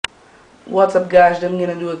What's up guys, I'm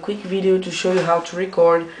gonna do a quick video to show you how to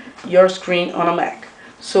record your screen on a Mac.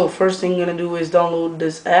 So first thing I'm gonna do is download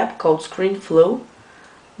this app called ScreenFlow.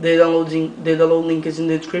 The download link is in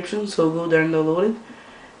the description, so go there and download it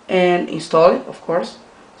and install it, of course.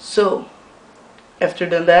 So after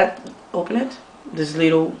done that, open it. This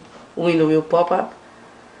little window will pop up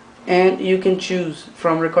and you can choose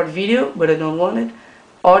from record video, but I don't want it,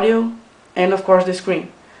 audio, and of course the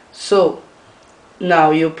screen. So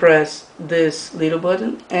now you press this little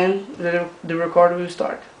button and the recorder will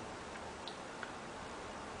start.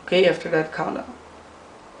 Okay, after that countdown.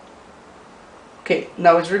 Okay,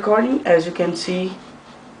 now it's recording. As you can see,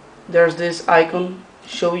 there's this icon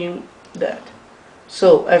showing that.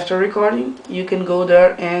 So after recording, you can go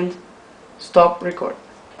there and stop record,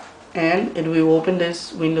 and it will open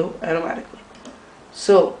this window automatically.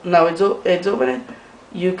 So now it's open.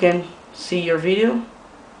 You can see your video.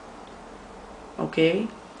 Okay,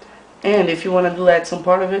 and if you want to delete some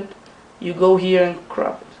part of it, you go here and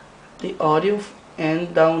crop it, the audio,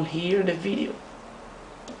 and down here the video,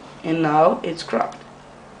 and now it's cropped.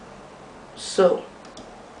 So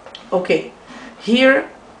okay, here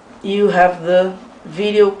you have the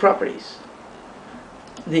video properties,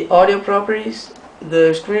 the audio properties,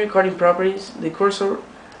 the screen recording properties, the cursor,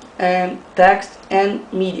 and text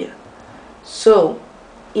and media. So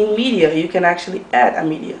in media you can actually add a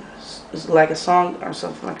media, like a song or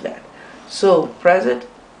something like that. So press it,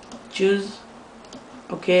 choose,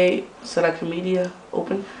 okay, select media,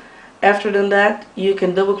 open. After done that, you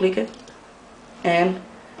can double click it and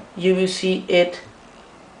you will see it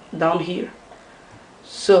down here.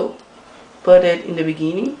 So put it in the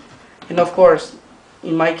beginning, and of course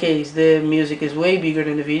in my case the music is way bigger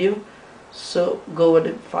than the video, so go with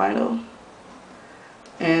the final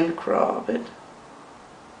and crop it.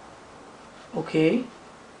 Okay,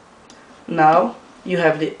 now you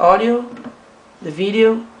have the audio, the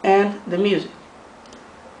video, and the music,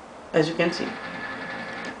 as you can see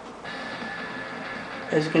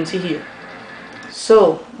here.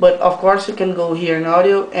 So but of course you can go here in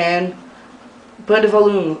audio and put the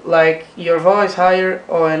volume, like your voice higher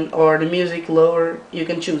or the music lower, you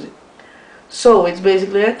can choose it. So it's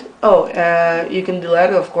basically it. You can delete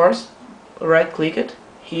it, of course. Right click it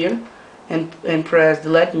here and press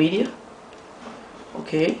delete media.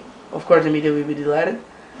 Okay, of course the media will be deleted,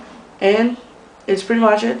 and it's pretty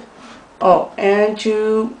much it. And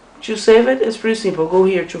to save it, it's pretty simple. Go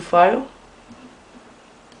here to file,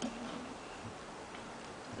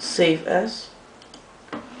 save as,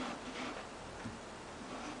 of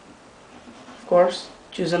course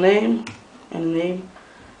choose a name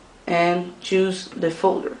and choose the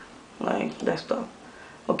folder like desktop.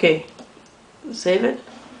 Okay, save it.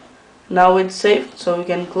 Now it's saved, so we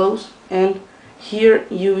can close, and here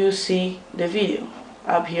you will see the video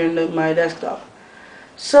up here in my desktop.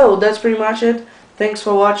 So that's pretty much it. Thanks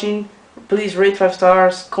for watching. Please rate 5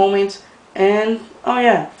 stars, comment, and oh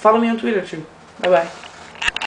yeah, follow me on Twitter too. Bye bye.